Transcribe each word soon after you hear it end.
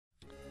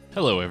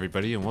Hello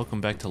everybody and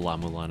welcome back to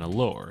La-Mulana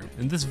lore.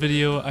 In this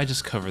video, I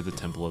just cover the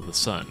Temple of the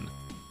Sun.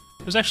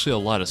 There's actually a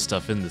lot of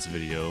stuff in this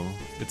video.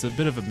 It's a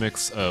bit of a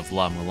mix of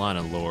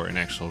La-Mulana lore and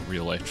actual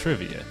real-life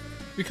trivia.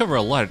 We cover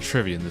a lot of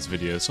trivia in this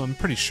video, so I'm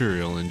pretty sure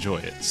you'll enjoy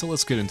it, so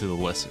let's get into the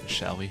lesson,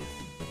 shall we?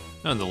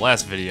 Now in the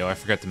last video, I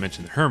forgot to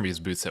mention the Hermes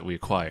boots that we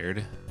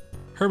acquired.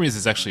 Hermes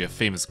is actually a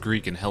famous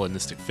Greek and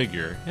Hellenistic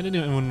figure, and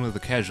anyone with a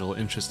casual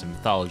interest in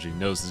mythology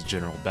knows his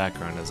general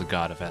background as a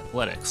god of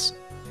athletics.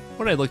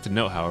 What I'd like to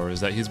note, however,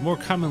 is that he's more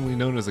commonly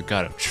known as a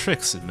god of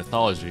tricks in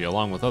mythology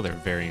along with other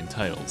varying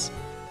titles.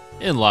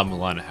 In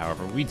La-Mulana,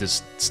 however, we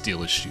just steal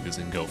his shoes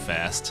and go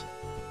fast.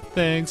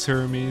 Thanks,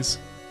 Hermes.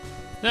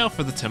 Now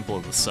for the Temple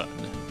of the Sun.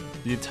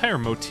 The entire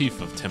motif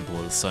of Temple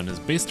of the Sun is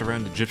based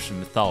around Egyptian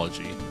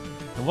mythology,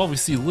 and while we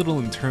see little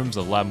in terms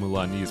of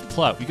La-Mulana's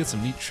plot, we get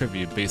some neat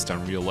trivia based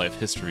on real-life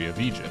history of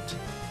Egypt.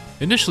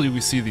 Initially,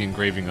 we see the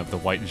engraving of the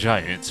White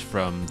Giant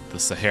from the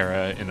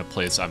Sahara in a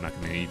place I'm not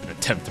going to even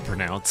attempt to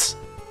pronounce.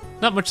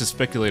 Not much is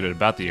speculated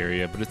about the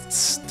area, but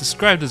it's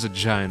described as a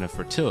giant of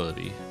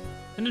fertility.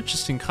 An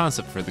interesting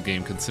concept for the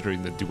game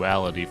considering the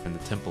duality from the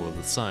Temple of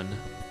the Sun.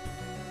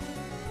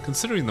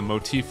 Considering the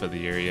motif of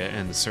the area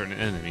and a certain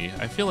enemy,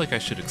 I feel like I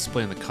should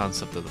explain the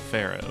concept of the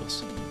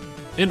pharaohs.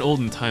 In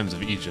olden times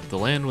of Egypt, the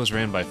land was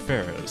ran by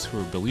pharaohs, who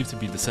were believed to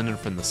be descended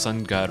from the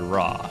sun god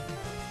Ra.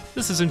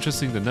 This is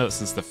interesting to note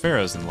since the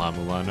pharaohs in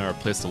La-Mulana are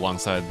placed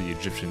alongside the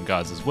Egyptian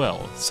gods as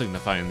well,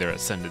 signifying their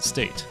ascended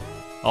state.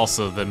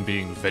 Also, them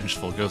being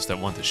vengeful ghosts that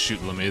want to shoot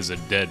Lameza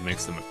dead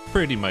makes them a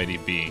pretty mighty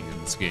being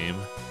in this game.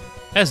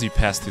 As you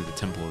pass through the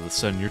Temple of the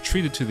Sun, you're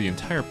treated to the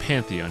entire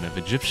pantheon of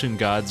Egyptian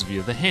gods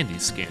via the handy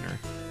scanner.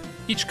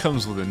 Each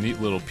comes with a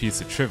neat little piece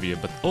of trivia,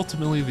 but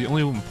ultimately the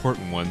only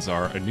important ones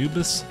are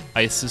Anubis,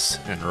 Isis,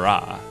 and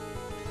Ra.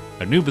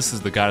 Anubis is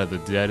the god of the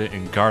dead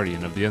and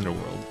guardian of the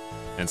underworld,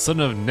 and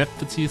son of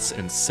Nephthys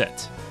and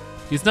Set.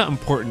 He's not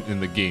important in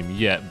the game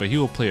yet, but he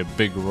will play a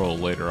big role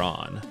later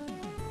on.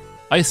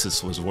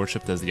 Isis was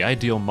worshipped as the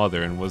ideal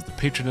mother and was the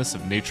patroness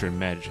of nature and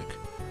magic.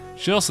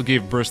 She also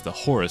gave birth to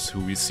Horus,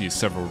 who we see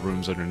several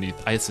rooms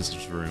underneath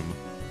Isis's room,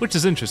 which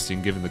is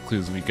interesting given the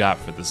clues we got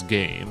for this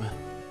game.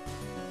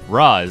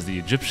 Ra is the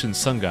Egyptian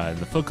sun god and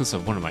the focus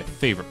of one of my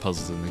favorite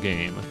puzzles in the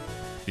game.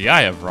 The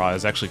Eye of Ra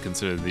is actually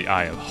considered the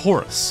Eye of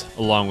Horus,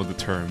 along with the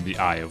term the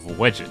Eye of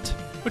Wedget,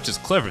 which is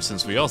clever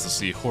since we also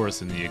see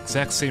Horus in the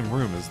exact same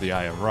room as the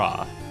Eye of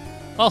Ra.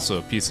 Also,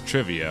 a piece of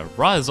trivia,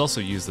 Ra is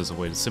also used as a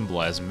way to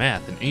symbolize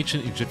math in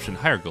ancient Egyptian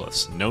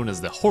hieroglyphs, known as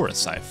the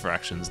Horus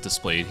fractions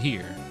displayed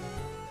here.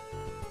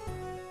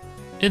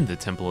 In the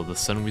Temple of the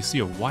Sun, we see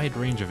a wide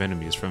range of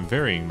enemies from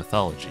varying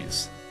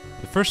mythologies.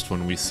 The first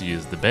one we see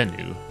is the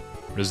Bennu.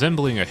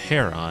 Resembling a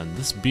heron,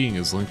 this being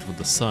is linked with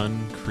the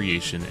sun,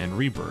 creation, and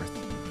rebirth.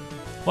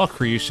 While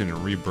creation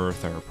and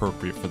rebirth are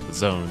appropriate for the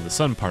zone, the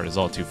sun part is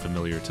all too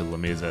familiar to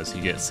Lameza as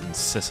he gets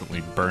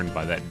incessantly burned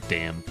by that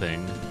damn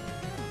thing.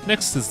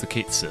 Next is the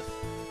Kate Sith.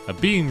 A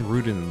being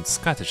rooted in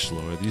Scottish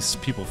lore, these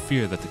people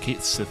fear that the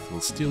Kate Sith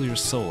will steal your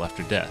soul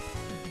after death.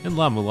 In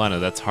La-Mulana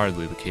that's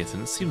hardly the case,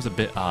 and it seems a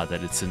bit odd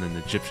that it's in an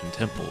Egyptian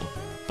temple,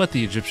 but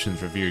the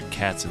Egyptians revered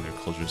cats in their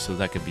culture, so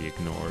that could be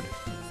ignored.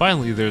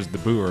 Finally, there's the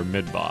Buer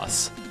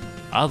mid-boss.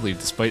 Oddly,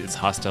 despite its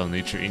hostile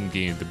nature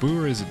in-game, the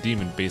Buer is a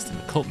demon based in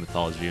occult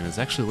mythology and is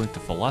actually linked to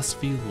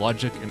philosophy,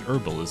 logic, and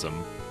herbalism.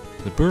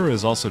 The Buer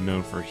is also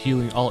known for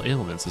healing all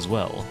ailments as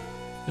well.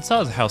 It's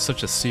odd how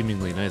such a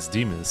seemingly nice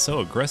demon is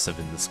so aggressive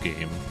in this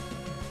game.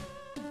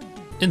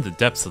 In the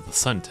depths of the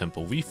Sun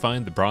Temple, we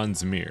find the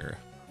Bronze Mirror.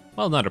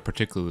 While not a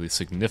particularly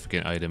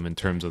significant item in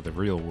terms of the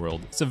real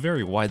world, it's a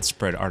very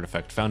widespread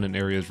artifact found in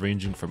areas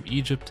ranging from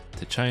Egypt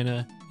to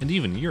China and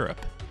even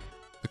Europe.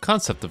 The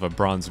concept of a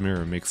bronze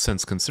mirror makes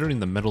sense considering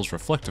the metal's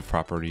reflective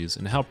properties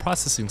and how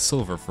processing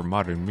silver for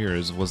modern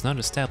mirrors was not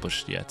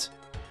established yet.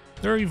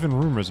 There are even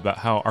rumors about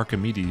how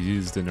Archimedes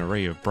used an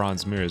array of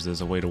bronze mirrors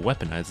as a way to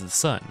weaponize the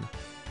sun.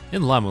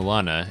 In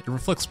La-Mulana, it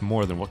reflects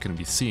more than what can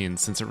be seen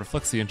since it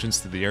reflects the entrance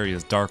to the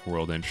area's Dark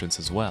World entrance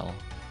as well.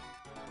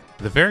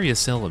 The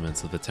various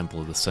elements of the Temple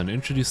of the Sun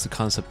introduce the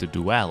concept of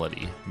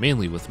duality,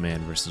 mainly with man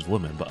versus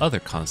woman, but other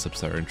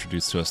concepts that are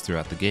introduced to us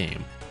throughout the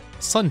game.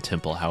 Sun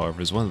Temple,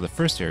 however, is one of the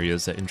first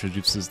areas that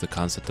introduces the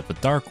concept of a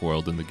Dark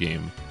World in the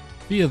game,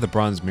 via the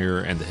Bronze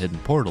Mirror and the Hidden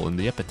Portal in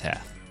the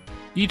Epitaph.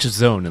 Each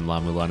zone in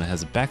La-Mulana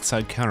has a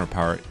backside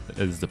counterpart that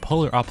is the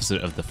polar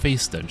opposite of the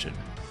Face Dungeon,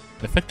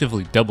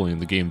 effectively doubling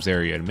the game's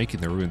area and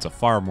making the ruins a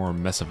far more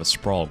mess of a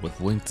sprawl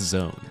with linked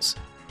zones.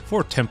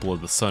 For Temple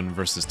of the Sun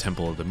versus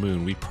Temple of the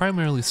Moon, we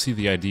primarily see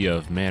the idea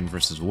of man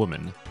versus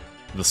woman.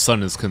 The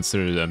sun is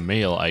considered a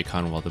male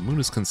icon while the moon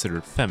is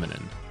considered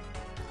feminine.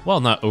 While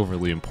not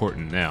overly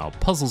important now,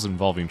 puzzles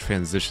involving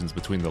transitions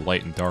between the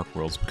light and dark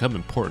worlds become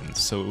important,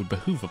 so it would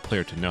behoove a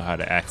player to know how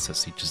to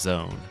access each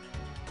zone.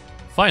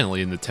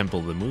 Finally, in the Temple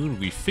of the Moon,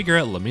 we figure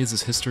out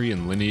Lameza's history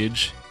and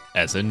lineage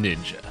as a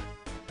ninja.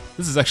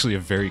 This is actually a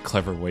very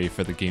clever way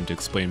for the game to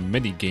explain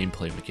many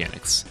gameplay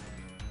mechanics.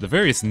 The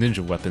various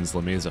ninja weapons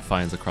Lameza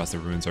finds across the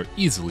ruins are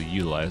easily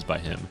utilized by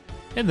him,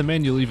 and the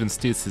manual even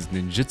states his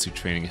ninjutsu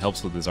training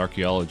helps with his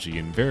archaeology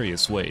in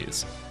various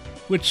ways.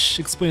 which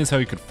explains how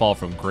he could fall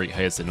from great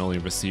heights and only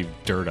receive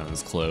dirt on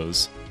his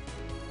clothes.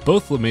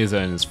 Both La-Mesa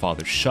and his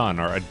father Shan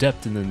are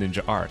adept in the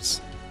ninja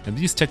arts, and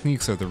these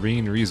techniques are the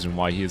main reason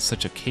why he is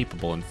such a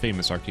capable and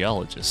famous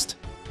archaeologist.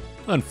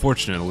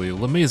 Unfortunately,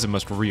 La-Mesa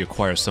must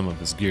reacquire some of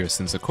his gear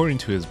since according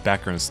to his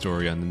background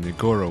story on the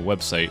Nigoro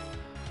website,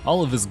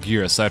 all of his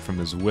gear aside from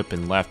his whip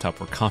and laptop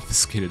were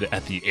confiscated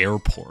at the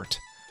airport.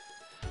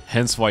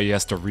 Hence why he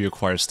has to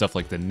reacquire stuff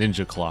like the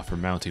ninja claw for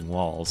mounting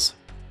walls.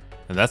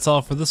 And that's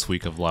all for this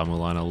week of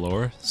La-Mulana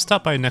lore.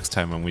 Stop by next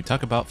time when we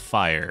talk about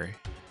fire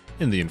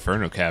in the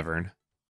Inferno Cavern.